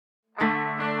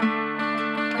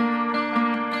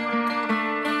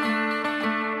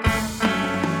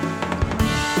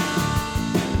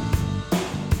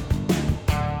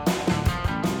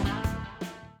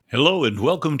Hello, and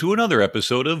welcome to another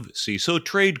episode of CISO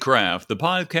Tradecraft, the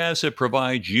podcast that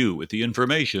provides you with the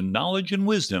information, knowledge, and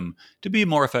wisdom to be a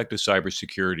more effective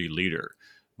cybersecurity leader.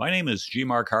 My name is G.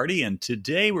 Mark Hardy, and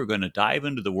today we're going to dive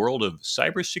into the world of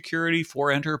cybersecurity for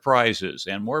enterprises,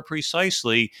 and more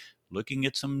precisely, looking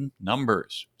at some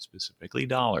numbers, specifically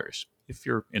dollars. If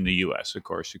you're in the US, of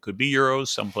course, it could be euros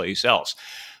someplace else.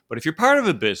 But if you're part of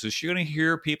a business, you're going to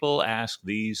hear people ask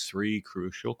these three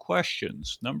crucial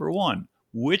questions. Number one,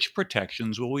 which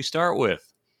protections will we start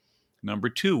with? Number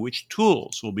two, which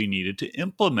tools will be needed to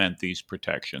implement these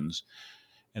protections?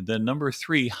 And then number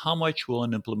three, how much will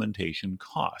an implementation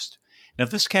cost? Now,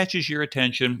 if this catches your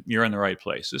attention, you're in the right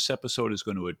place. This episode is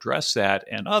going to address that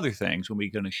and other things when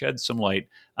we're going to shed some light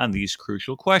on these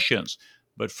crucial questions.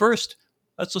 But first,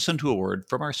 let's listen to a word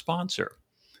from our sponsor.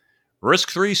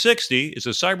 Risk360 is a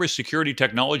cybersecurity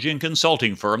technology and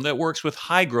consulting firm that works with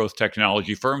high-growth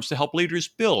technology firms to help leaders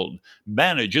build,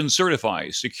 manage, and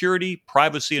certify security,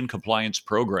 privacy, and compliance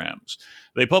programs.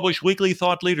 They publish weekly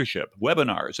thought leadership,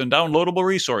 webinars, and downloadable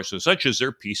resources such as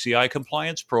their PCI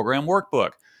Compliance Program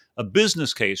Workbook, a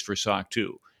business case for SOC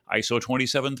 2, ISO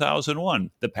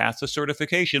 27001, The Path to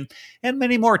Certification, and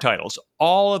many more titles,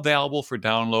 all available for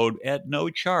download at no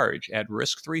charge at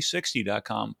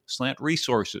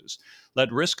risk360.com/resources. Let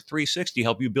Risk360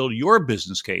 help you build your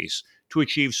business case to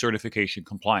achieve certification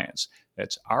compliance.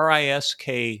 That's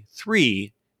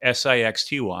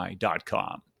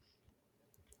risk3sixty.com.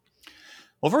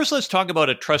 Well, first, let's talk about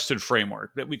a trusted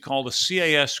framework that we call the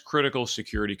CIS Critical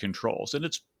Security Controls. And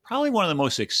it's probably one of the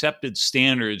most accepted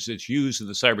standards that's used in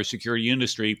the cybersecurity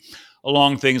industry,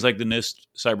 along things like the NIST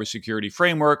Cybersecurity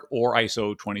Framework or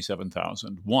ISO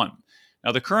 27001.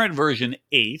 Now, the current version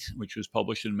 8, which was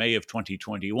published in May of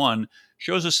 2021,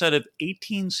 shows a set of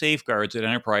 18 safeguards that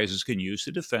enterprises can use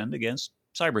to defend against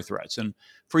cyber threats. And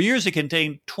for years, it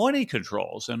contained 20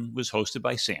 controls and was hosted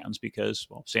by SANS because,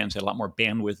 well, SANS had a lot more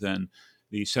bandwidth than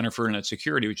the Center for Internet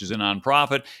Security, which is a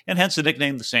nonprofit, and hence the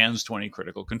nickname the SANS 20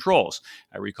 Critical Controls.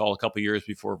 I recall a couple years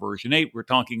before version 8, we're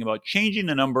talking about changing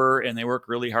the number, and they worked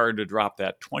really hard to drop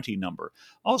that 20 number.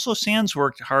 Also, SANS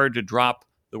worked hard to drop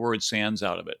the word SANS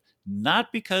out of it,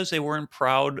 not because they weren't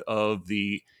proud of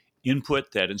the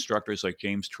input that instructors like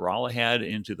James Taralla had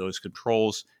into those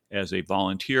controls as a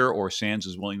volunteer or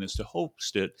SANS's willingness to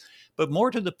host it, but more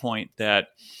to the point that,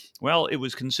 well, it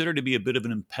was considered to be a bit of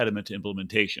an impediment to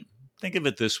implementation. Think of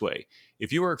it this way.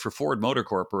 If you work for Ford Motor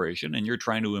Corporation and you're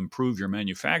trying to improve your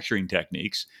manufacturing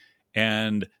techniques,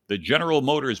 and the General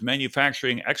Motors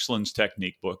Manufacturing Excellence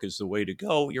Technique book is the way to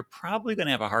go, you're probably going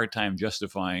to have a hard time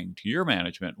justifying to your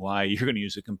management why you're going to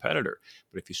use a competitor.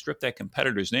 But if you strip that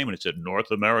competitor's name and it said North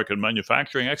American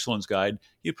Manufacturing Excellence Guide,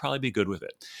 you'd probably be good with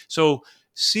it. So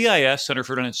CIS, Center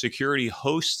for Internet Security,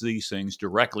 hosts these things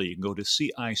directly. You can go to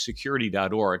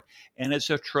cisecurity.org, and it's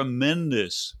a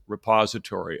tremendous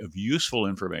repository of useful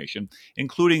information,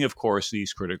 including, of course,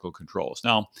 these critical controls.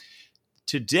 Now,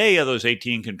 today, of those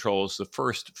 18 controls, the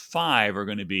first 5 are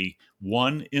going to be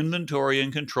 1, inventory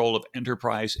and control of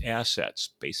enterprise assets.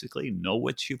 Basically, know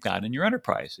what you've got in your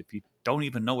enterprise. If you don't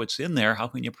even know what's in there, how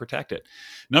can you protect it?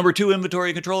 Number 2, inventory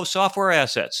and control of software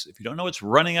assets. If you don't know what's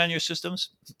running on your systems,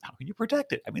 how can you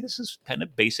protect it? I mean, this is kind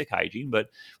of basic hygiene, but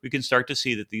we can start to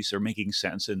see that these are making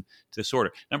sense in this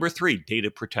order. Number 3, data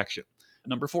protection.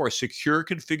 Number 4, secure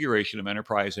configuration of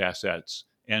enterprise assets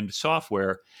and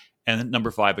software. And then number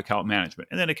 5, account management.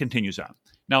 And then it continues on.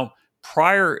 Now,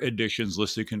 prior editions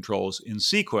listed controls in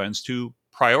sequence to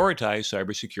prioritize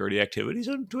cybersecurity activities,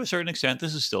 and to a certain extent,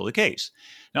 this is still the case.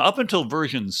 Now, up until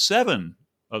version 7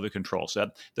 of the control set,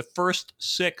 the first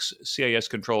 6 CIS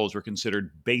controls were considered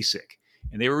basic,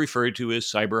 and they were referred to as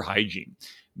cyber hygiene.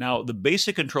 Now, the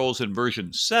basic controls in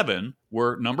version 7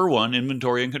 were number 1,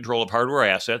 inventory and control of hardware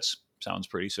assets. Sounds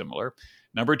pretty similar.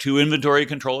 Number 2, inventory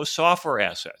control of software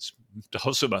assets.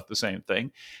 Also about the same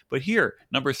thing. But here,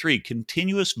 number 3,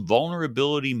 continuous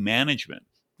vulnerability management.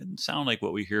 Doesn't sound like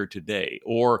what we hear today.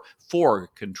 Or 4,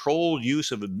 controlled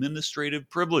use of administrative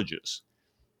privileges.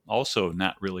 Also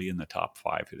not really in the top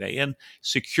 5 today. And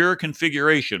secure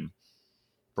configuration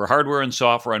for hardware and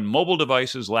software on mobile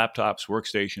devices, laptops,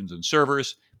 workstations, and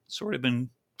servers. Sort of been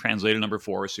translated. Number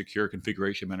 4, secure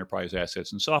configuration of enterprise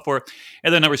assets and software.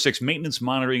 And then number 6, maintenance,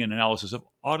 monitoring, and analysis of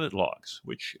audit logs,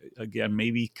 which again,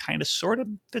 maybe kind of sort of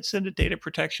fits into data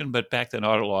protection, but back then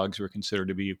audit logs were considered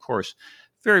to be, of course,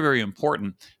 very, very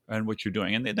important in what you're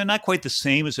doing. And they're not quite the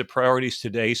same as the priorities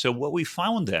today. So what we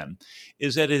found then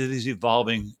is that it is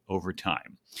evolving over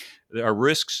time. Our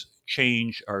risks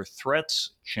change, our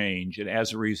threats change, and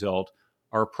as a result,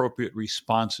 our appropriate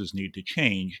responses need to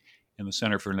change. And the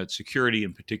Center for Internet Security,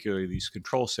 and particularly these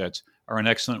control sets, are an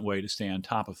excellent way to stay on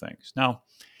top of things. Now,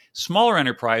 smaller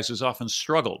enterprises often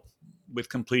struggled with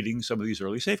completing some of these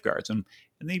early safeguards, and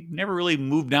they never really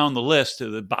moved down the list to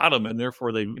the bottom, and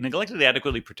therefore they neglected to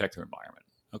adequately protect their environment.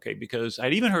 Okay, because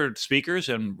I'd even heard speakers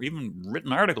and even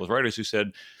written articles, writers who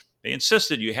said they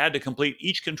insisted you had to complete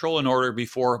each control in order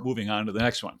before moving on to the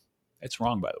next one. That's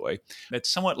wrong, by the way. That's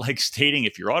somewhat like stating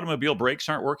if your automobile brakes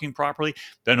aren't working properly,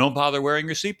 then don't bother wearing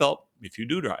your seatbelt if you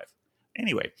do drive.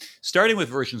 Anyway, starting with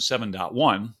version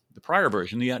 7.1, the prior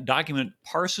version, the document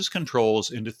parses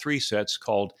controls into 3 sets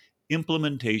called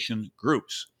implementation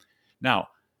groups. Now,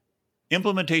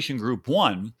 implementation group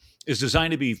 1 is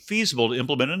designed to be feasible to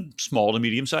implement in small to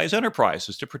medium-sized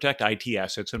enterprises to protect IT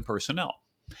assets and personnel.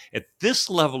 At this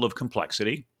level of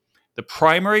complexity, the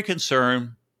primary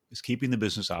concern is keeping the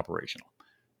business operational.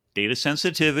 Data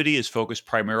sensitivity is focused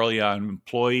primarily on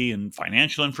employee and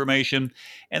financial information,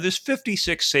 and there's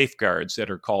 56 safeguards that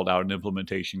are called out in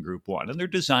Implementation Group 1, and they're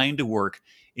designed to work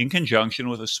in conjunction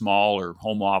with a small or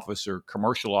home office or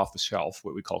commercial off-the-shelf,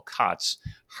 what we call COTS,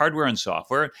 hardware and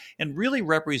software, and really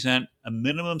represent a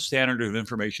minimum standard of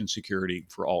information security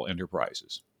for all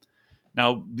enterprises.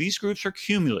 Now, these groups are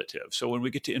cumulative, so when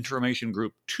we get to Information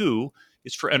Group 2,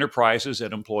 it's for enterprises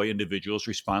that employ individuals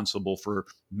responsible for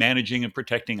managing and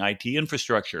protecting IT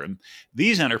infrastructure. And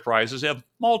these enterprises have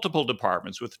multiple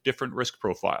departments with different risk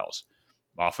profiles.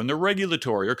 Often the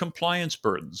regulatory or compliance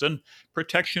burdens and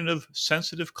protection of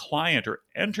sensitive client or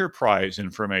enterprise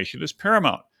information is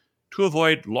paramount to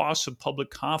avoid loss of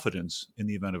public confidence in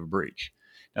the event of a breach.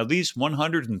 Now, these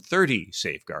 130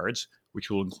 safeguards, which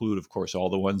will include, of course, all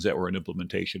the ones that were in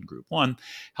Implementation Group 1,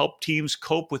 help teams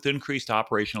cope with increased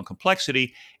operational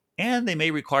complexity, and they may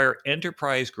require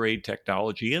enterprise-grade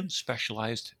technology and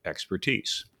specialized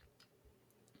expertise.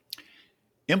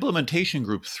 Implementation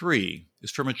Group 3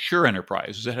 is for mature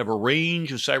enterprises that have a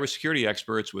range of cybersecurity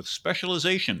experts with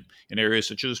specialization in areas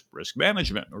such as risk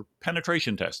management or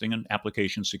penetration testing and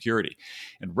application security.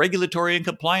 And regulatory and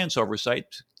compliance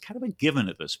oversight, kind of a given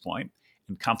at this point,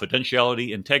 and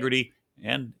confidentiality, integrity,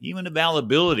 and even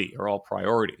availability are all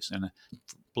priorities. And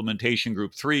Implementation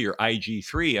Group 3 or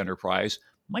IG3 enterprise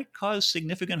might cause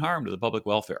significant harm to the public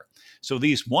welfare. So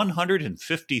these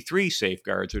 153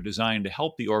 safeguards are designed to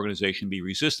help the organization be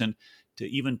resistant to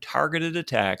even targeted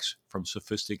attacks from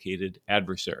sophisticated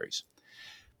adversaries.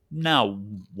 Now,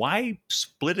 why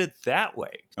split it that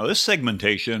way? Now, this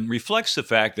segmentation reflects the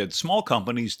fact that small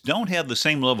companies don't have the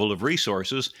same level of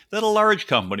resources that a large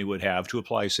company would have to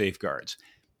apply safeguards.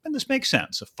 And this makes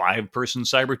sense. A 5-person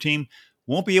cyber team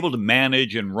won't be able to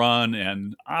manage and run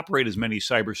and operate as many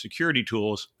cybersecurity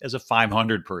tools as a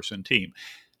 500-person team.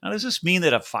 Now, does this mean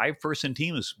that a 5-person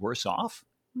team is worse off?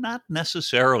 Not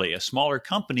necessarily. A smaller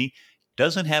company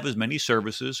doesn't have as many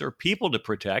services or people to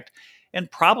protect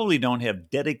and probably don't have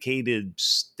dedicated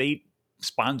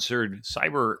state-sponsored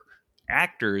cyber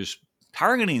actors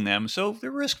targeting them, so the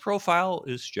risk profile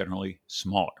is generally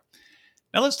smaller.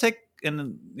 Now let's take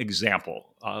an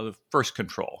example. The first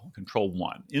control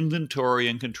 1, inventory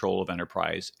and control of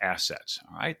enterprise assets.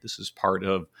 All right, this is part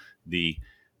of the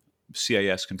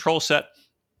CIS control set.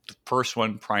 The first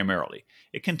one primarily.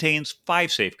 It contains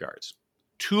 5 safeguards,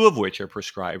 2 of which are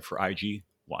prescribed for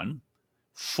IG1,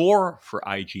 4 for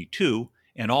IG2,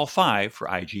 and all 5 for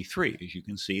IG3. As you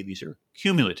can see, these are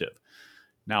cumulative.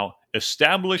 Now,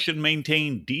 establish and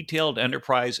maintain detailed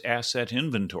enterprise asset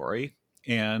inventory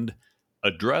and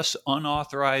address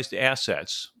unauthorized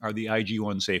assets are the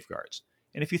IG1 safeguards.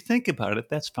 And if you think about it,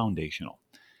 that's foundational.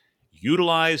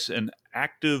 Utilize an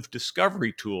active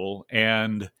discovery tool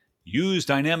and use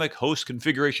Dynamic Host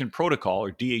Configuration Protocol,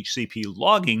 or DHCP,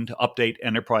 logging to update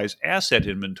enterprise asset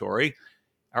inventory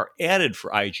are added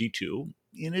for IG2,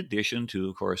 in addition to,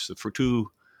 of course, the for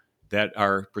 2 that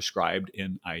are prescribed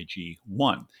in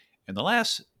IG1. And the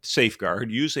last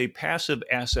safeguard, use a passive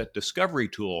asset discovery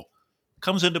tool,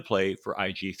 comes into play for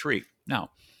IG3. Now,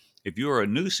 if you are a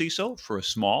new CISO for a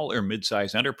small or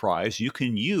mid-sized enterprise, you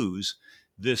can use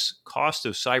this cost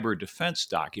of cyber defense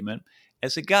document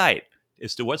as a guide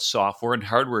as to what software and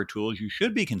hardware tools you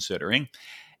should be considering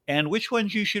and which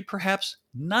ones you should perhaps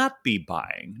not be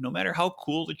buying, no matter how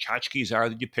cool the tchotchkes are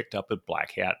that you picked up at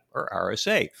Black Hat or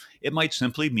RSA. It might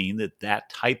simply mean that that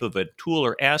type of a tool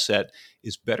or asset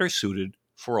is better suited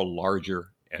for a larger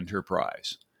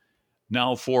enterprise.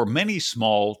 Now, for many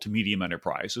small to medium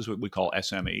enterprises, what we call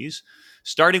SMEs,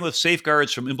 starting with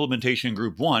safeguards from Implementation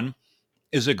Group 1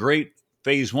 is a great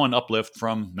Phase 1 uplift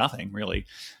from nothing, really.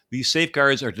 These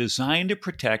safeguards are designed to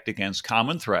protect against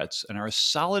common threats and are a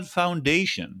solid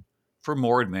foundation for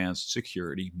more advanced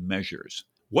security measures.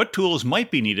 What tools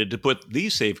might be needed to put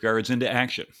these safeguards into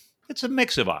action? It's a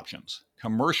mix of options.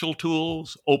 commercial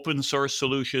tools, open source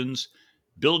solutions,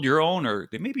 build your own, or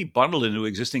they may be bundled into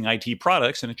existing IT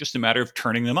products, and it's just a matter of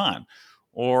turning them on.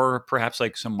 Or perhaps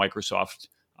like some Microsoft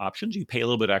options, you pay a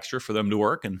little bit extra for them to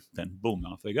work, and then boom,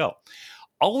 off they go.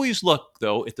 Always look,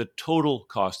 though, at the total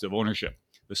cost of ownership,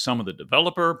 the sum of the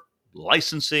developer,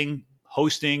 licensing,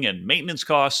 hosting, and maintenance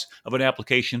costs of an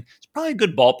application. It's probably a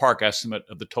good ballpark estimate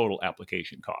of the total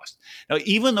application cost. Now,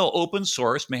 even though open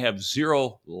source may have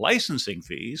zero licensing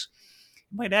fees,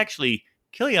 it might actually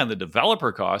kill you on the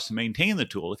developer costs to maintain the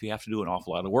tool if you have to do an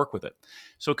awful lot of work with it.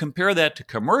 So compare that to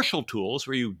commercial tools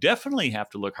where you definitely have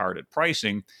to look hard at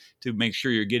pricing to make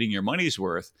sure you're getting your money's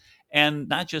worth and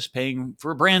not just paying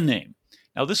for a brand name.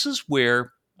 Now, this is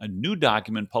where a new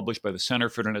document published by the Center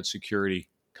for Internet Security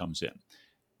comes in.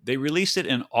 They released it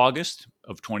in August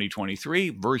of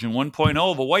 2023, version 1.0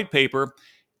 of a white paper,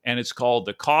 and it's called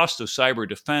The Cost of Cyber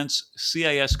Defense,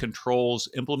 CIS Controls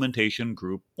Implementation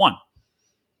Group 1.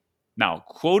 Now,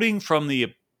 quoting from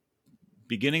the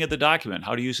beginning of the document,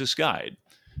 how to use this guide.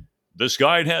 This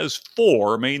guide has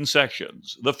 4 main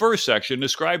sections. The first section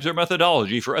describes our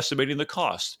methodology for estimating the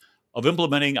cost of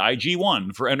implementing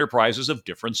IG1 for enterprises of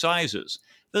different sizes.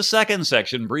 The second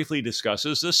section briefly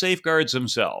discusses the safeguards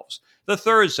themselves. The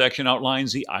third section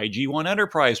outlines the IG1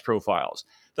 enterprise profiles.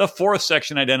 The fourth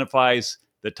section identifies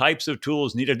the types of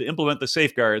tools needed to implement the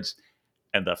safeguards.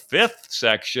 And the fifth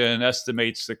section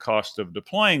estimates the cost of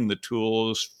deploying the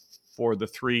tools for the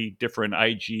 3 different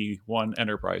IG1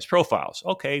 enterprise profiles.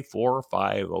 Okay, 4 or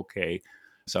 5, okay.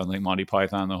 Sounds like Monty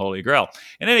Python, the Holy Grail.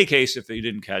 In any case, if you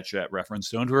didn't catch that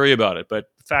reference, don't worry about it. But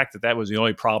the fact that that was the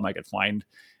only problem I could find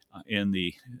in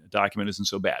the document isn't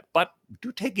so bad. But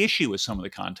do take issue with some of the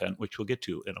content, which we'll get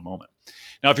to in a moment.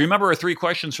 Now, if you remember our 3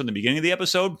 questions from the beginning of the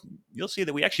episode, you'll see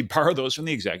that we actually borrowed those from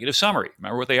the executive summary.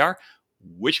 Remember what they are?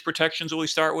 Which protections will we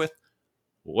start with?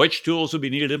 Which tools will be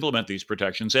needed to implement these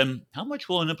protections? And how much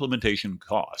will an implementation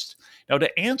cost? Now,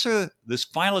 to answer this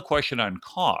final question on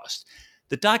cost,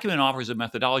 the document offers a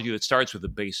methodology that starts with the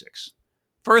basics.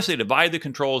 First, they divide the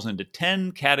controls into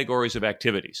 10 categories of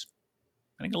activities.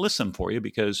 I'm going to list them for you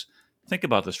because think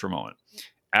about this for a moment.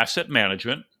 Asset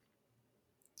management,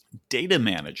 data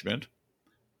management,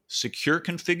 secure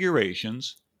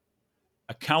configurations,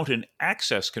 account and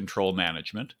access control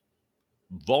management,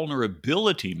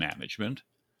 vulnerability management,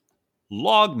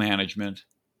 log management,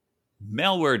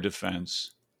 malware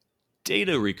defense,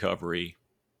 data recovery,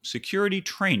 security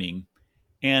training,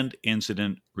 and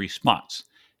incident response.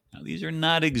 Now, these are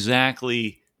not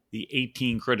exactly the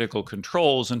 18 critical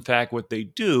controls. In fact, what they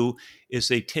do is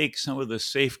they take some of the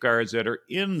safeguards that are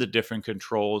in the different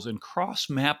controls and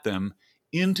cross-map them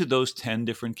into those 10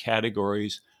 different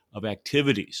categories of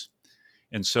activities.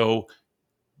 And so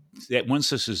that once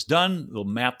this is done, they'll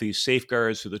map these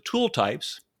safeguards to the tool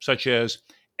types, such as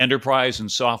enterprise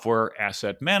and software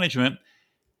asset management,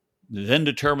 then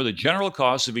determine the general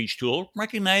cost of each tool,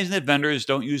 recognizing that vendors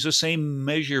don't use the same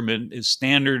measurement as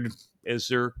standard as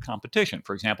their competition.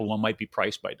 For example, one might be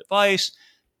priced by device,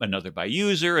 another by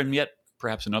user, and yet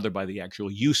perhaps another by the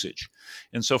actual usage.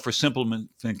 And so for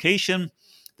simplification,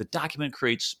 the document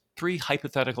creates 3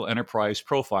 hypothetical enterprise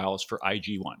profiles for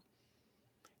IG1.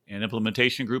 And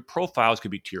implementation group profiles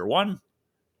could be Tier 1,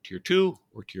 Tier 2,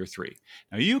 or Tier 3.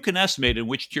 Now, you can estimate in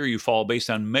which tier you fall based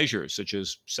on measures such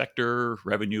as sector,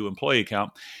 revenue, employee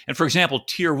count. And for example,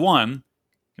 Tier 1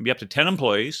 can be up to 10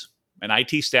 employees, an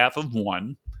IT staff of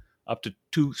 1, up to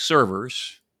 2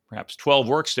 servers, perhaps 12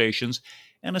 workstations,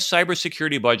 and a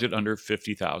cybersecurity budget under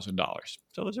 $50,000.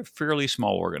 So those are fairly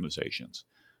small organizations.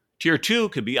 Tier 2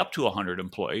 could be up to 100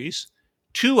 employees,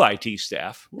 2 IT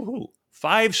staff,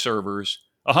 5 servers,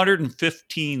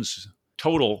 115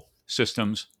 total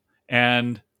systems,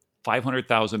 and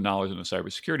 $500,000 in a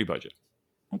cybersecurity budget.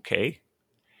 Okay.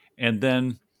 And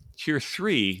then Tier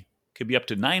 3 could be up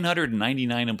to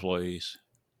 999 employees,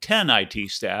 10 IT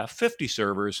staff, 50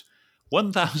 servers,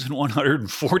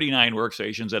 1,149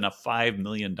 workstations, and a $5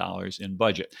 million in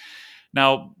budget.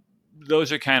 Now,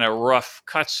 those are kind of rough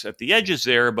cuts at the edges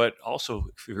there, but also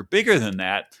if you're bigger than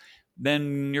that,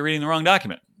 then you're reading the wrong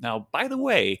document. Now, by the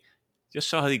way, just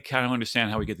so you kind of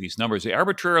understand how we get these numbers, they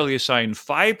arbitrarily assign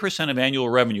 5% of annual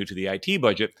revenue to the IT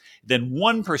budget, then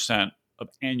 1% of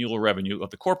annual revenue of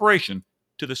the corporation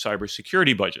to the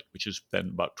cybersecurity budget, which is then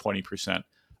about 20%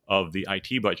 of the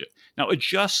IT budget. Now,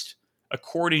 adjust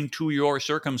according to your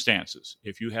circumstances.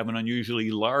 If you have an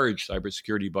unusually large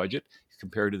cybersecurity budget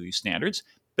compared to these standards,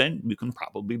 then you can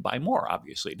probably buy more,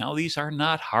 obviously. Now, these are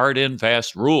not hard and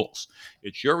fast rules.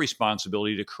 It's your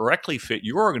responsibility to correctly fit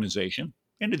your organization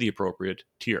into the appropriate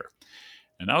tier.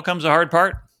 And now comes the hard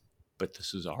part, but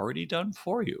this is already done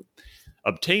for you.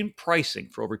 Obtain pricing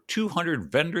for over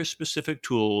 200 vendor-specific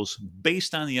tools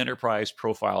based on the enterprise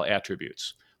profile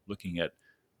attributes, looking at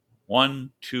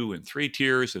 1, 2, and 3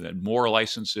 tiers, and then more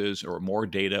licenses or more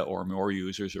data or more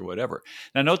users or whatever.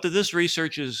 Now, note that this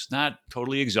research is not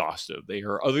totally exhaustive. There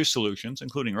are other solutions,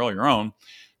 including your own,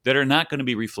 that are not going to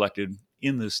be reflected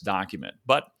in this document.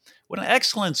 But what an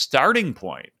excellent starting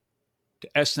point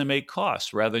to estimate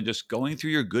costs rather than just going through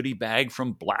your goodie bag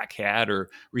from Black Hat or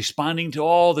responding to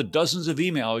all the dozens of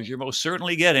emails you're most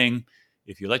certainly getting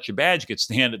if you let your badge get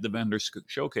scanned at the vendor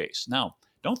showcase. Now,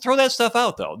 don't throw that stuff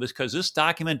out, though, because this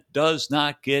document does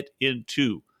not get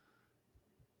into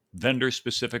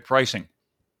vendor-specific pricing.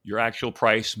 Your actual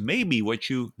price may be what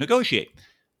you negotiate.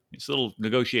 It's a little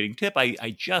negotiating tip.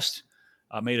 I just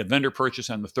made a vendor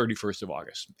purchase on the 31st of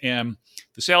August, and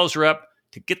the sales rep,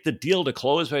 to get the deal to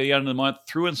close by the end of the month,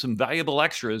 threw in some valuable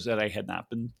extras that I had not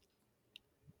been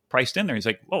priced in there. He's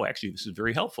like, "Oh, actually, this is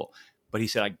very helpful." But he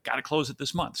said, "I got to close it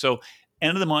this month." So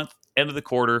end of the month, end of the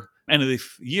quarter, end of the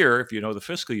year, if you know the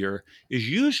fiscal year, is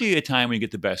usually a time when you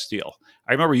get the best deal.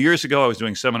 I remember years ago, I was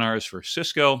doing seminars for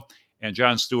Cisco, and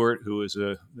John Stewart, who is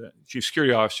the chief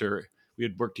security officer, we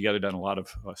had worked together, done a lot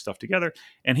of stuff together,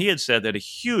 and he had said that a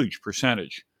huge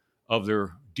percentage of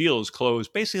their deals close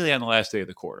basically on the last day of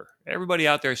the quarter. Everybody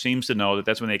out there seems to know that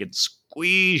that's when they can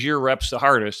squeeze your reps the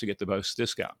hardest to get the most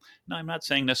discount. Now, I'm not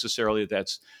saying necessarily that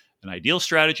that's an ideal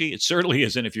strategy. It certainly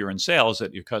isn't if you're in sales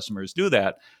that your customers do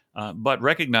that. But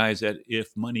recognize that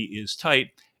if money is tight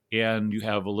and you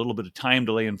have a little bit of time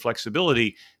delay and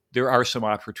flexibility, there are some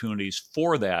opportunities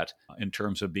for that in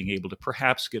terms of being able to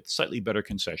perhaps get slightly better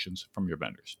concessions from your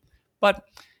vendors. But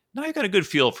now you've got a good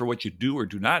feel for what you do or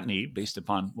do not need based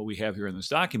upon what we have here in this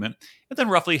document, and then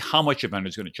roughly how much a vendor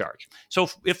is going to charge. So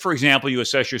if, for example, you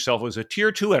assess yourself as a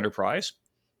tier 2 enterprise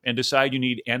and decide you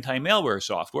need anti-malware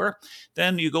software,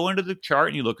 then you go into the chart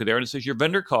and you look at there and it says your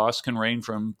vendor costs can range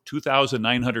from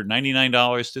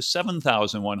 $2,999 to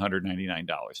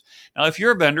 $7,199. Now, if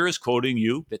your vendor is quoting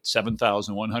you at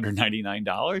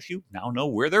 $7,199, you now know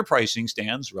where their pricing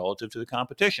stands relative to the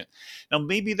competition. Now,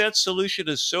 maybe that solution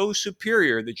is so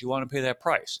superior that you want to pay that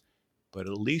price, but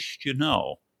at least you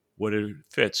know what it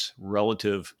fits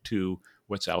relative to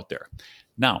what's out there.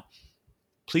 Now,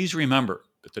 please remember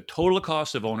that the total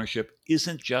cost of ownership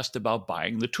isn't just about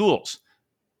buying the tools.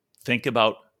 Think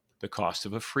about the cost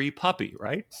of a free puppy,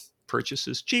 right? Purchase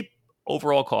is cheap.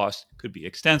 Overall cost could be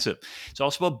extensive. It's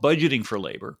also about budgeting for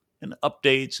labor and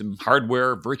updates and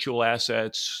hardware, virtual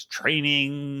assets,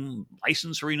 training,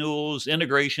 license renewals,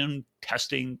 integration,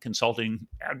 testing, consulting,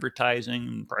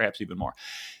 advertising, perhaps even more.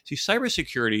 See,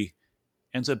 cybersecurity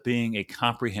ends up being a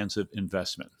comprehensive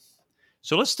investment.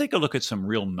 So let's take a look at some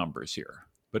real numbers here.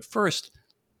 But first,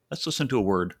 let's listen to a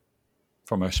word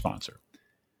from our sponsor.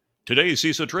 Today's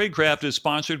CISO Tradecraft is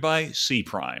sponsored by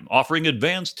C-Prime, offering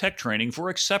advanced tech training for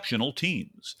exceptional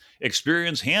teams.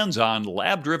 Experience hands-on,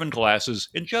 lab-driven classes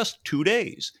in just 2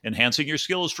 days, enhancing your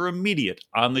skills for immediate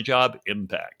on-the-job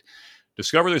impact.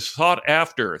 Discover the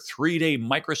sought-after 3-day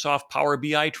Microsoft Power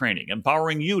BI training,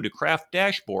 empowering you to craft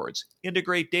dashboards,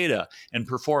 integrate data, and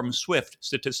perform swift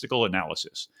statistical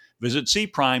analysis. Visit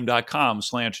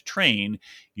cprime.com/train,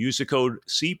 use the code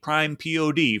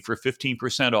CPRIMEPOD for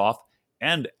 15% off,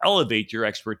 and elevate your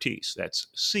expertise. That's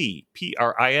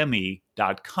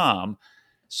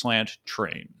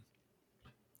cprime.com/train.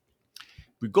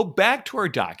 We go back to our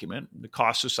document, the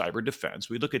cost of cyber defense.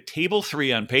 We look at table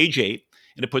 3 on page 8,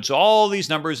 and it puts all these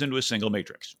numbers into a single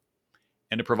matrix.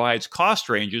 And it provides cost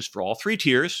ranges for all 3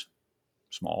 tiers,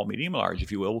 small, medium, large,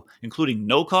 if you will, including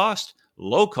no cost,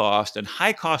 low cost, and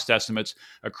high cost estimates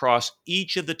across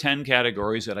each of the 10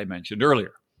 categories that I mentioned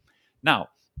earlier. Now,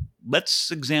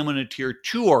 let's examine a tier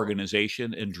 2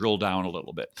 organization and drill down a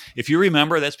little bit. If you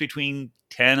remember, that's between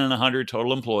 10 and 100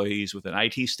 total employees with an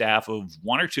IT staff of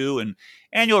 1 or 2 and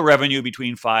annual revenue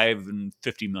between $5 and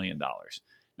 $50 million.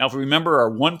 Now, if we remember our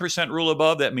 1% rule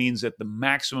above, that means that the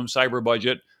maximum cyber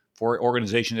budget for an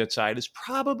organization that size is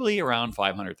probably around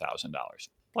 $500,000,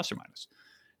 plus or minus.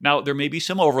 Now, there may be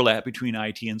some overlap between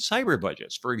IT and cyber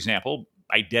budgets. For example,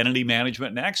 identity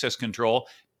management and access control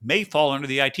may fall under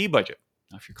the IT budget.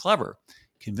 Now, if you're clever,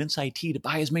 convince IT to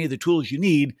buy as many of the tools you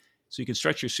need so you can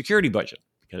stretch your security budget,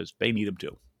 because they need them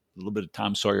too. A little bit of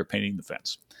Tom Sawyer painting the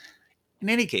fence. In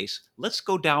any case, let's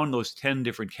go down those 10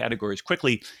 different categories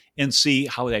quickly and see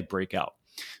how they break out.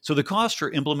 So the cost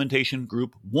for implementation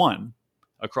group 1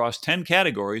 across 10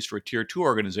 categories for a tier 2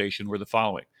 organization were the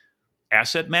following.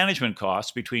 Asset management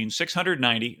costs between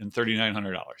 $690 and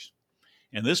 $3,900.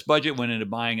 And this budget went into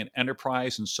buying an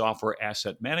enterprise and software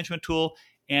asset management tool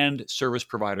and service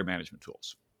provider management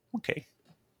tools. Okay,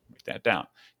 write that down.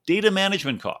 Data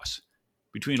management costs.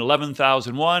 between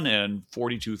 11,001 and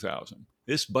 42,000.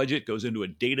 This budget goes into a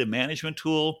data management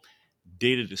tool,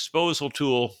 data disposal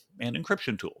tool, and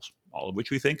encryption tools, all of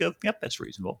which we think of, yep, that's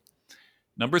reasonable.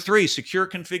 Number 3, secure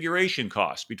configuration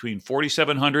costs between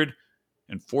 4,700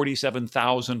 and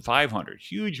 47,500.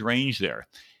 Huge range there.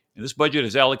 And this budget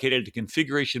is allocated to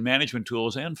configuration management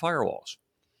tools and firewalls.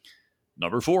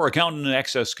 Number 4, account and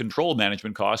access control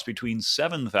management costs between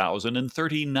 $7,000 and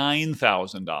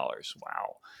 $39,000.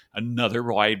 Wow, another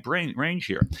wide range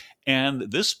here.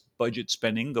 And this budget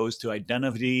spending goes to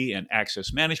identity and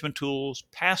access management tools,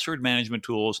 password management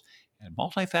tools, and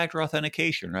multi-factor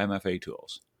authentication, or MFA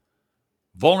tools.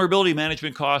 Vulnerability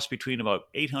management costs between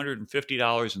about $850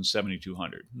 and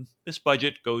 $7,200. This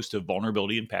budget goes to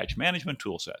vulnerability and patch management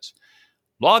tool sets.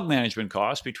 Log management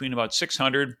costs between about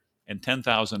 $600 and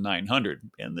 $10,900,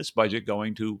 and this budget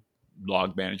going to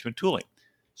log management tooling.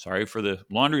 Sorry for the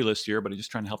laundry list here, but I'm just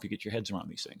trying to help you get your heads around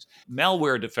these things.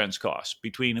 Malware defense costs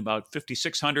between about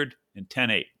 $5,600 and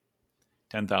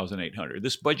 $10,800.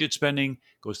 This budget spending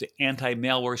goes to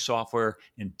anti-malware software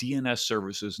and DNS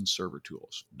services and server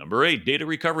tools. Number 8, data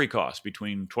recovery costs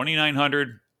between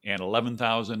 $2,900 and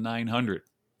 $11,900.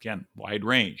 Again, wide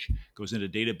range. Goes into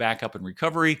data backup and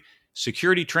recovery,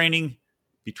 security training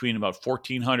between about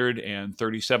 $1,400 and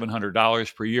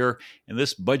 $3,700 per year. And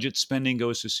this budget spending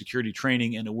goes to security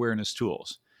training and awareness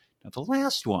tools. Now, the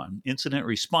last one, incident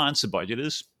response, the budget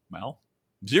is, well,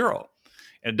 zero.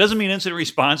 And it doesn't mean incident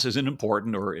response isn't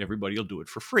important or everybody will do it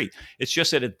for free. It's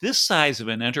just that at this size of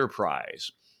an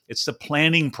enterprise, it's the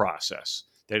planning process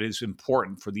that is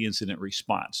important for the incident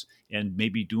response, and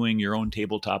maybe doing your own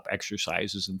tabletop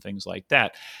exercises and things like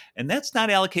that. And that's not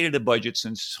allocated a budget,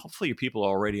 since hopefully your people are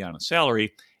already on a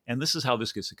salary, and this is how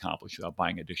this gets accomplished without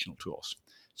buying additional tools.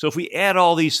 So if we add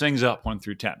all these things up, 1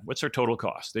 through 10, what's our total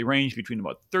cost? They range between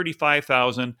about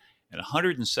 $35,000 and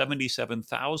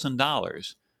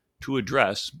 $177,000 to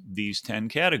address these 10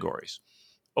 categories.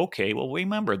 Okay, well,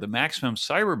 remember, the maximum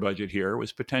cyber budget here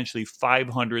was potentially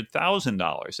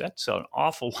 $500,000. That's an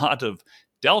awful lot of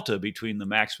delta between the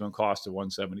maximum cost of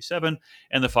 $177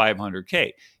 and the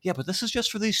 $500K. Yeah, but this is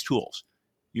just for these tools.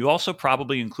 You also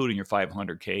probably including your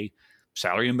 $500K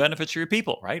salary and benefits for your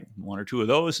people, right? 1 or 2 of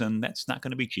those, and that's not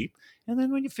going to be cheap. And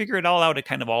then when you figure it all out, it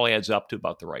kind of all adds up to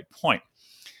about the right point.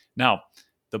 Now,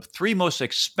 the 3 most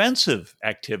expensive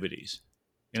activities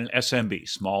in an SMB,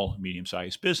 small,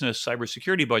 medium-sized business,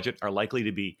 cybersecurity budget are likely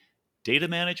to be data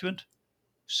management,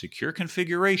 secure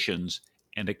configurations,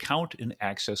 and account and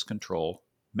access control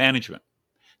management.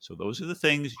 So those are the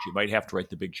things that you might have to write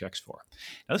the big checks for.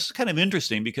 Now, this is kind of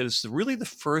interesting because it's really the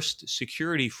first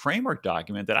security framework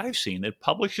document that I've seen that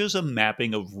publishes a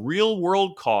mapping of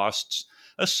real-world costs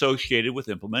associated with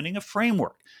implementing a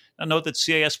framework. Now, note that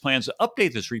CIS plans to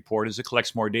update this report as it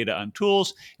collects more data on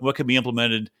tools and what can be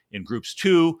implemented in Groups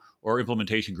 2 or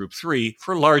Implementation Group 3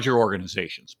 for larger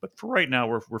organizations. But for right now,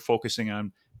 we're focusing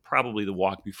on probably the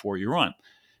walk before you run.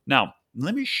 Now,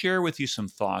 let me share with you some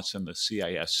thoughts on the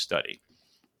CIS study.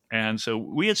 And so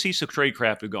we at CISO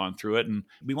Tradecraft have gone through it, and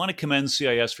we want to commend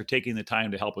CIS for taking the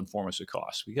time to help inform us of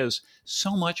costs, because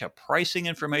so much of pricing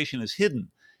information is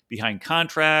hidden behind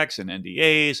contracts and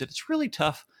NDAs that it's really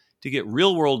tough to get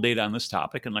real-world data on this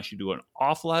topic unless you do an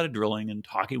awful lot of drilling and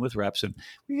talking with reps, and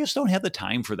we just don't have the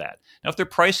time for that. Now, if their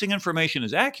pricing information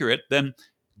is accurate, then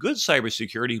good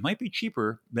cybersecurity might be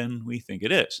cheaper than we think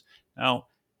it is. Now,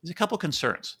 there's a couple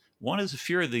concerns. One is the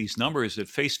fear of these numbers at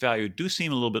face value do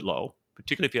seem a little bit low,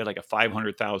 particularly if you had like a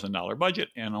 $500,000 budget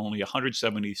and only a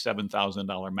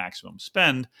 $177,000 maximum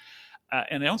spend.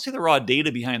 And I don't see the raw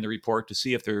data behind the report to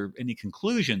see if there are any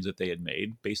conclusions that they had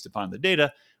made based upon the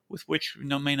data with which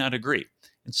may not agree.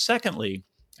 And secondly,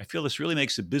 I feel this really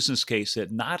makes a business case that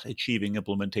not achieving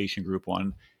implementation group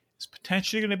 1 is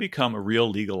potentially going to become a real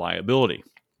legal liability.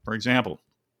 For example,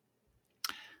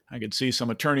 I could see some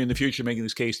attorney in the future making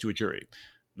this case to a jury.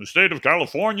 The state of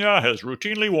California has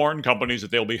routinely warned companies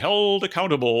that they'll be held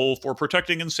accountable for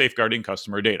protecting and safeguarding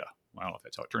customer data. Well, if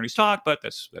that's how attorneys talk, but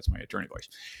that's my attorney voice.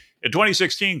 In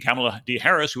 2016, Kamala D.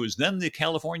 Harris, who was then the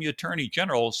California Attorney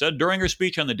General, said during her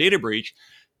speech on the data breach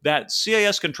that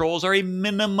CIS controls are a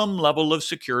minimum level of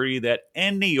security that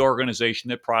any organization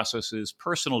that processes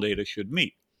personal data should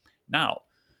meet. Now,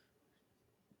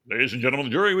 ladies and gentlemen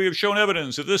of the jury, we have shown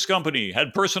evidence that this company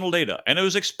had personal data, and it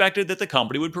was expected that the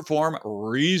company would perform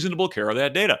reasonable care of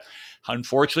that data.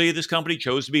 Unfortunately, this company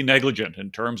chose to be negligent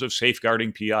in terms of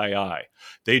safeguarding PII.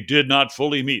 They did not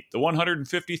fully meet the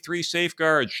 153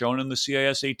 safeguards shown in the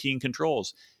CIS 18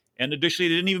 controls. And additionally,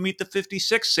 they didn't even meet the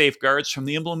 56 safeguards from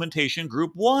the implementation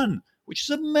group 1, which is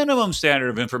a minimum standard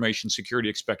of information security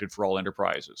expected for all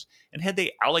enterprises. And had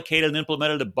they allocated and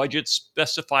implemented a budget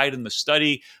specified in the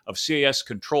study of CIS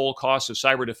control costs of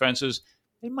cyber defenses,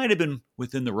 they might have been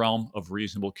within the realm of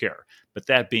reasonable care. But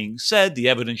that being said, the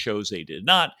evidence shows they did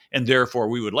not, and therefore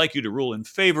we would like you to rule in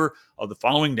favor of the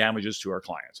following damages to our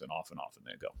clients. And often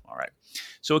they go. All right.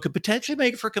 So it could potentially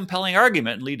make for a compelling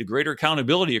argument and lead to greater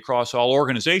accountability across all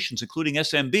organizations, including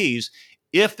SMBs,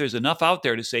 if there's enough out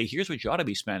there to say, here's what you ought to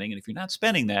be spending. And if you're not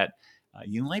spending that,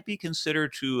 you might be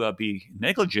considered to be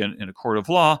negligent in a court of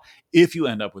law if you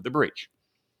end up with a breach.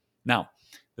 Now,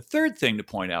 the third thing to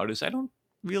point out is I don't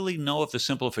really know if the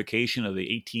simplification of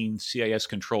the 18 CIS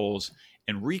controls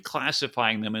and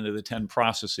reclassifying them into the 10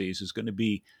 processes is going to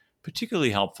be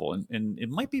particularly helpful. And it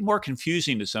might be more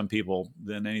confusing to some people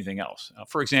than anything else.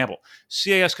 For example,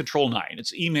 CIS Control 9,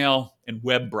 it's email and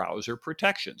web browser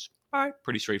protections. All right,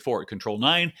 pretty straightforward. Control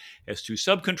 9 has two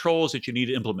subcontrols that you need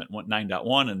to implement,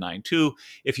 9.1 and 9.2,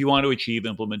 if you want to achieve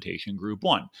implementation group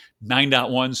 1.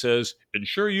 9.1 says,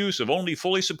 ensure use of only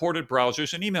fully supported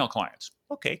browsers and email clients.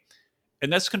 Okay.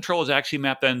 And this control is actually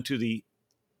mapped then to the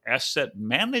asset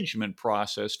management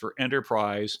process for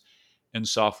enterprise and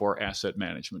software asset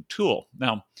management tool.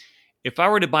 Now, if I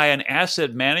were to buy an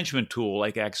asset management tool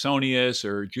like Axonius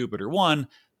or JupyterOne,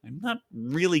 I'm not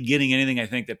really getting anything, I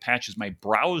think, that patches my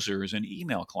browsers and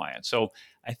email clients. So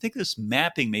I think this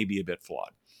mapping may be a bit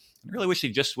flawed. I really wish they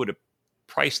just would have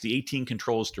priced the 18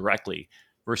 controls directly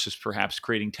versus perhaps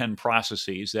creating 10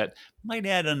 processes that might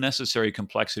add unnecessary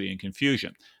complexity and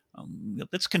confusion.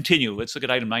 Let's continue. Let's look at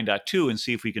item 9.2 and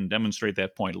see if we can demonstrate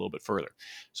that point a little bit further.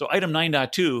 So item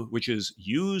 9.2, which is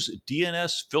use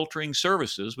DNS filtering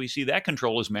services, we see that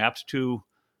control is mapped to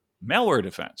malware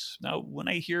defense. Now, when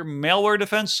I hear malware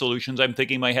defense solutions, I'm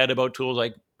thinking in my head about tools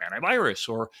like antivirus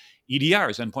or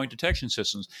EDRs, endpoint detection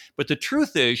systems. But the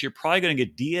truth is, you're probably going to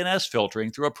get DNS filtering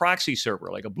through a proxy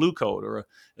server like a Blue Coat or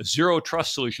a zero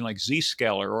trust solution like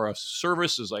Zscaler or a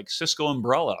services like Cisco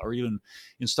Umbrella or even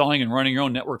installing and running your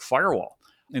own network firewall.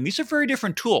 And these are very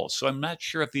different tools, so I'm not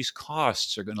sure if these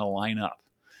costs are going to line up.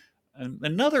 And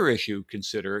another issue to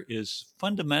consider is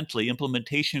fundamentally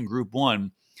implementation group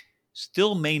 1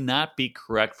 still may not be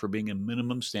correct for being a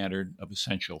minimum standard of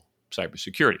essential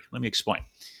cybersecurity. Let me explain.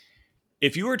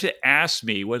 If you were to ask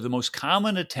me what the most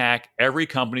common attack every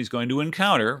company is going to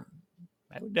encounter,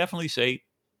 I would definitely say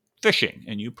phishing,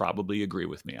 and you probably agree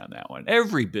with me on that one.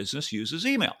 Every business uses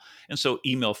email, and so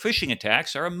email phishing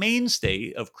attacks are a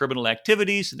mainstay of criminal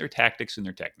activities and their tactics and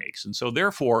their techniques. And so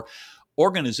therefore,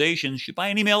 organizations should buy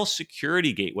an email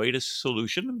security gateway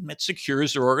solution that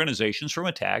secures their organizations from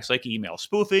attacks like email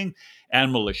spoofing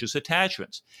and malicious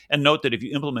attachments. And note that if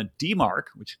you implement DMARC,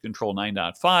 which is Control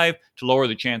 9.5, to lower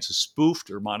the chance of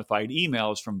spoofed or modified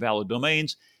emails from valid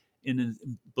domains in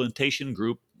implementation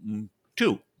group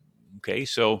 2. Okay,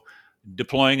 so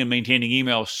deploying and maintaining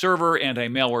email server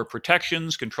anti-malware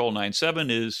protections, Control 9.7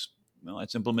 is,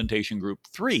 that's implementation group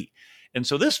 3. And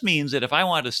so this means that if I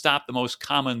want to stop the most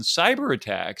common cyber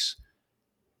attacks,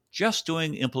 just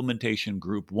doing implementation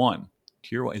group 1,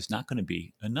 tier 1, is not going to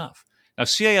be enough. Now,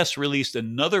 CIS released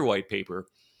another white paper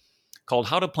called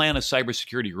How to Plan a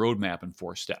Cybersecurity Roadmap in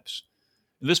 4 Steps.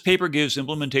 And this paper gives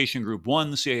implementation group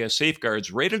 1 CIS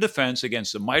safeguards rated defense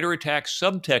against the MITRE ATT&CK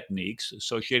sub-techniques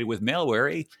associated with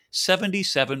malware a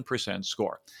 77%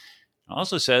 score. It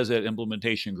also says that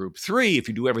implementation group 3, if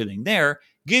you do everything there,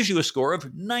 gives you a score of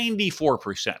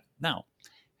 94%. Now,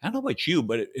 I don't know about you,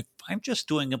 but if I'm just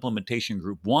doing implementation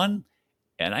group 1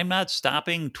 and I'm not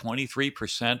stopping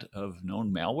 23% of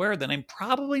known malware, then I'm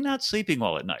probably not sleeping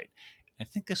well at night. I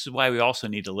think this is why we also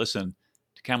need to listen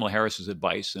to Kamala Harris's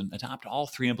advice and adopt all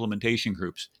 3 implementation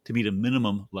groups to meet a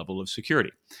minimum level of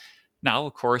security. Now,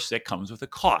 of course, that comes with a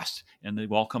cost, and they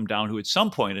all come down to, at some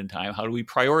point in time, how do we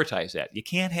prioritize that? You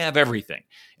can't have everything.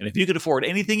 And if you can afford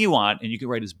anything you want and you can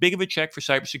write as big of a check for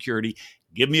cybersecurity,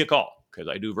 give me a call, because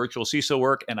I do virtual CISO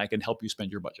work and I can help you spend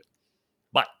your budget.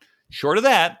 But short of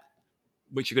that,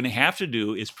 what you're going to have to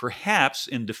do is, perhaps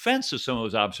in defense of some of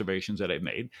those observations that I've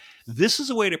made, this is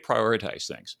a way to prioritize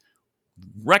things.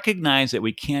 Recognize that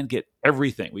we can't get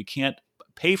everything. We can't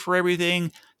pay for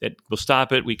everything that will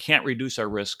stop it. We can't reduce our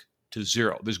risk to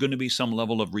 0. There's going to be some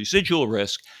level of residual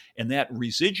risk, and that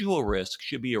residual risk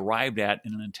should be arrived at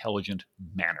in an intelligent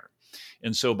manner.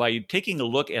 And so by taking a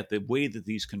look at the way that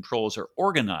these controls are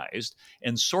organized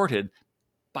and sorted,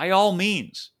 by all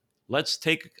means, let's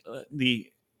take the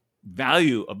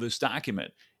value of this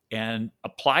document and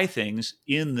apply things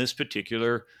in this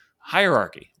particular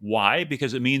hierarchy. Why?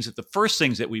 Because it means that the first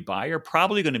things that we buy are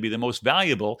probably going to be the most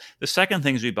valuable. The second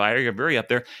things we buy are very up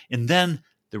there. And then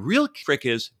the real trick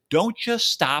is, don't just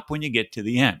stop when you get to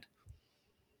the end.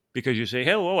 because you say,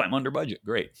 hey, whoa, I'm under budget.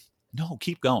 Great. No,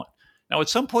 keep going. Now, at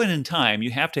some point in time,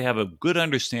 you have to have a good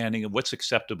understanding of what's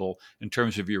acceptable in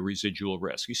terms of your residual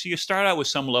risk. You see, you start out with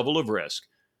some level of risk,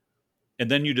 and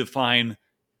then you define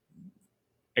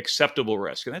acceptable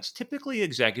risk. And that's typically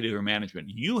executive or management.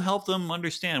 You help them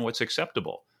understand what's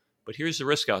acceptable. But here's the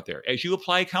risk out there. As you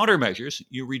apply countermeasures,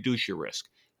 you reduce your risk.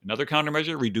 Another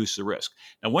countermeasure, reduce the risk.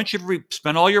 Now, once you've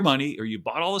spent all your money or you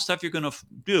bought all the stuff you're going to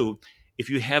do, if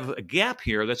you have a gap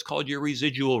here, that's called your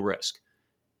residual risk.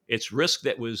 It's risk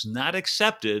that was not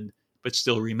accepted, but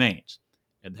still remains.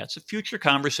 And that's a future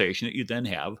conversation that you then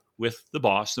have with the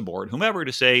boss, the board, whomever,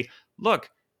 to say, look,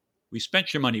 we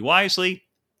spent your money wisely.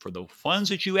 For the funds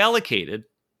that you allocated,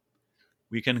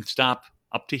 we can stop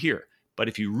up to here. But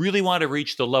if you really want to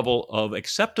reach the level of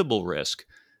acceptable risk,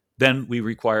 then we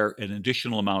require an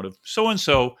additional amount of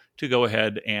so-and-so to go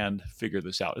ahead and figure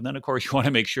this out. And then, of course, you want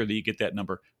to make sure that you get that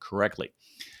number correctly.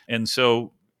 And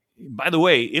so, by the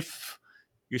way, if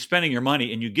you're spending your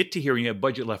money and you get to here and you have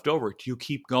budget left over, do you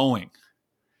keep going?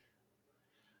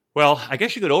 Well, I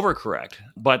guess you could overcorrect,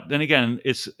 but then again,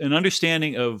 it's an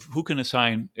understanding of who can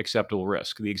assign acceptable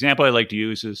risk. The example I like to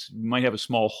use is you might have a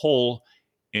small hole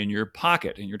in your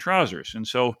pocket, in your trousers. And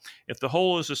so if the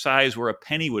hole is the size where a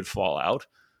penny would fall out,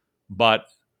 but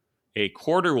a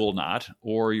quarter will not,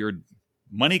 or your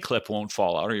money clip won't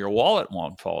fall out, or your wallet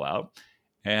won't fall out,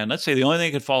 and let's say the only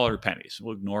thing that could fall out are pennies.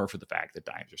 We'll ignore for the fact that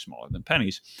dimes are smaller than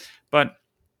pennies. But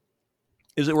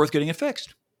is it worth getting it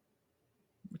fixed?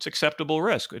 It's acceptable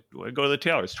risk. Go to the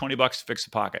tailor. It's $20 to fix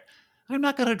the pocket. I'm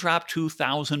not going to drop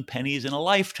 2,000 pennies in a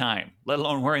lifetime, let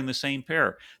alone wearing the same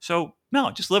pair. So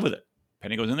no, just live with it.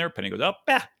 Penny goes in there, penny goes out,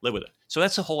 live with it. So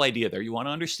that's the whole idea there. You want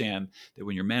to understand that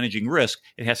when you're managing risk,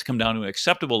 it has to come down to an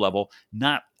acceptable level,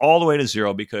 not all the way to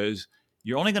zero, because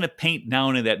you're only going to paint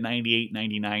down in that 98,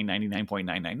 99,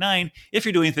 99.999 if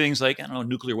you're doing things like,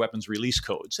 nuclear weapons release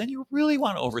codes. Then you really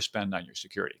want to overspend on your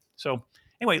security. So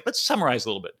anyway, let's summarize a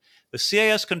little bit. The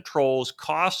CIS Controls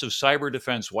Cost of Cyber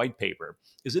Defense White Paper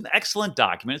is an excellent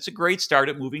document. It's a great start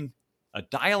at moving a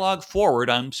dialogue forward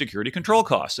on security control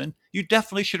costs, and you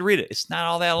definitely should read it. It's not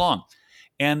all that long.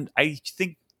 And I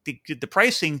think the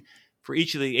pricing for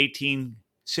each of the 18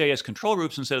 CIS control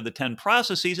groups instead of the 10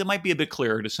 processes, it might be a bit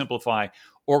clearer to simplify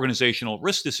organizational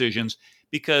risk decisions,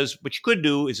 because what you could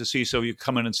do is a CISO, you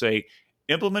come in and say,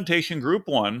 implementation group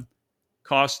 1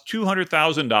 costs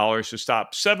 $200,000 to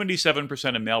stop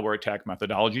 77% of malware attack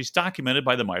methodologies documented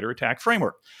by the MITRE ATT&CK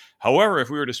framework. However,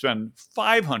 if we were to spend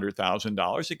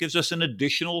 $500,000, it gives us an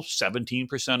additional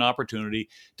 17% opportunity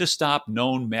to stop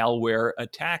known malware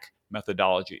attack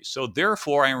methodologies. So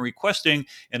therefore, I am requesting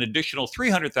an additional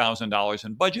 $300,000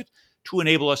 in budget to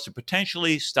enable us to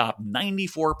potentially stop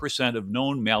 94% of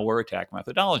known malware attack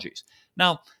methodologies.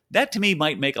 Now, that to me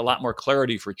might make a lot more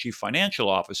clarity for a chief financial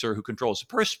officer who controls the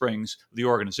purse strings of the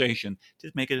organization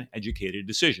to make an educated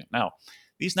decision. Now,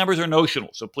 these numbers are notional,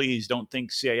 so please don't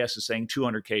think CIS is saying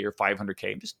 200K or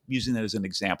 500K. I'm just using that as an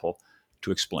example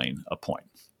to explain a point.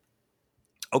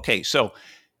 Okay, so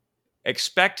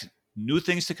expect new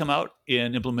things to come out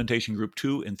in implementation group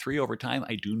 2 and 3 over time.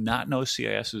 I do not know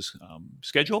CIS's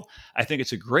schedule. I think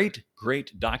it's a great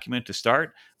document to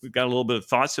start. We've got a little bit of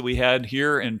thoughts that we had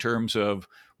here in terms of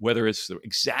whether it's the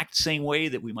exact same way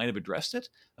that we might have addressed it.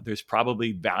 There's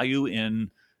probably value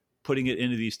in putting it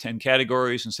into these 10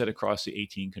 categories instead of across the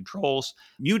 18 controls.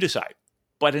 You decide.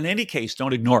 But in any case,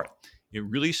 don't ignore it. It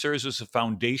really serves as a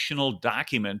foundational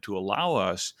document to allow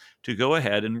us to go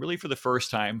ahead and really, for the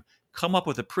first time, come up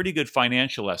with a pretty good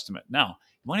financial estimate. Now,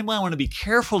 you might want to be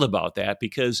careful about that,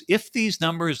 because if these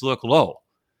numbers look low,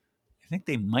 I think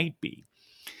they might be,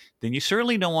 then you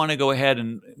certainly don't want to go ahead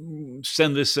and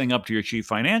send this thing up to your chief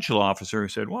financial officer and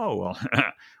said, well,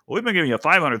 we've been giving you a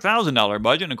 $500,000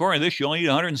 budget, and according to this, you only need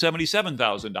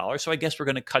 $177,000, so I guess we're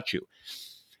going to cut you.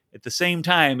 At the same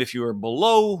time, if you are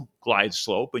below glide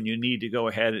slope and you need to go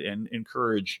ahead and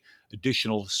encourage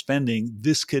additional spending,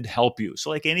 this could help you. So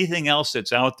like anything else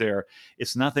that's out there,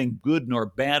 it's nothing good nor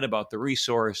bad about the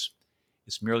resource.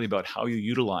 It's merely about how you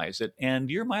utilize it, and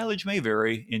your mileage may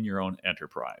vary in your own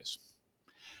enterprise.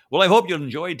 Well, I hope you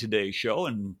enjoyed today's show,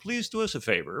 and please do us a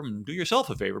favor, and do yourself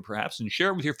a favor perhaps, and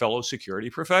share it with your fellow security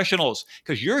professionals,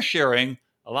 because your sharing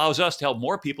allows us to help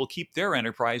more people keep their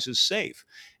enterprises safe.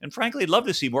 And frankly, I'd love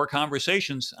to see more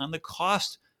conversations on the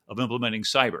cost of implementing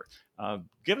cyber.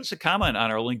 give us a comment on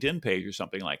our LinkedIn page or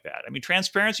something like that. I mean,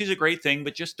 transparency is a great thing,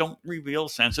 but just don't reveal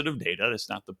sensitive data. That's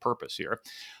not the purpose here.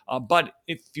 But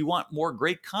if you want more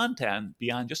great content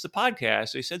beyond just the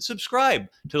podcast, they said subscribe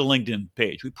to the LinkedIn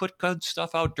page. We put good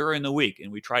stuff out during the week,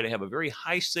 and we try to have a very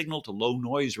high signal to low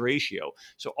noise ratio.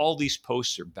 So all these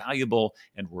posts are valuable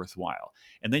and worthwhile.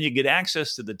 And then you get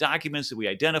access to the documents that we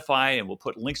identify, and we'll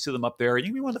put links to them up there. And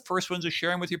you can be one of the first ones to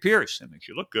share them with your peers. It makes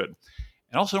you look good.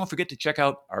 And also don't forget to check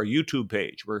out our YouTube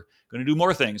page. We're going to do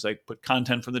more things like put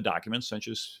content from the documents, such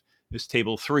as this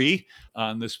table 3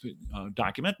 on this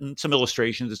document and some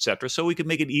illustrations, etc., so we can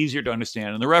make it easier to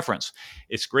understand in the reference.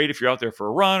 It's great if you're out there for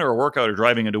a run or a workout or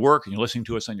driving into work and you're listening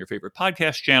to us on your favorite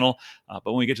podcast channel. But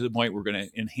when we get to the point, we're going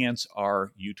to enhance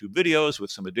our YouTube videos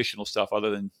with some additional stuff other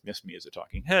than just me as a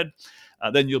talking head.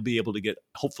 Then you'll be able to get,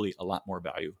 hopefully, a lot more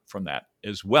value from that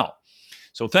as well.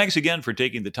 So thanks again for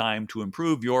taking the time to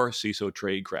improve your CISO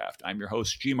tradecraft. I'm your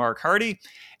host, G. Mark Hardy,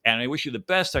 and I wish you the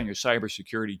best on your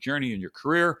cybersecurity journey and your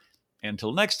career.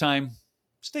 Until next time,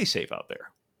 stay safe out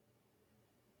there.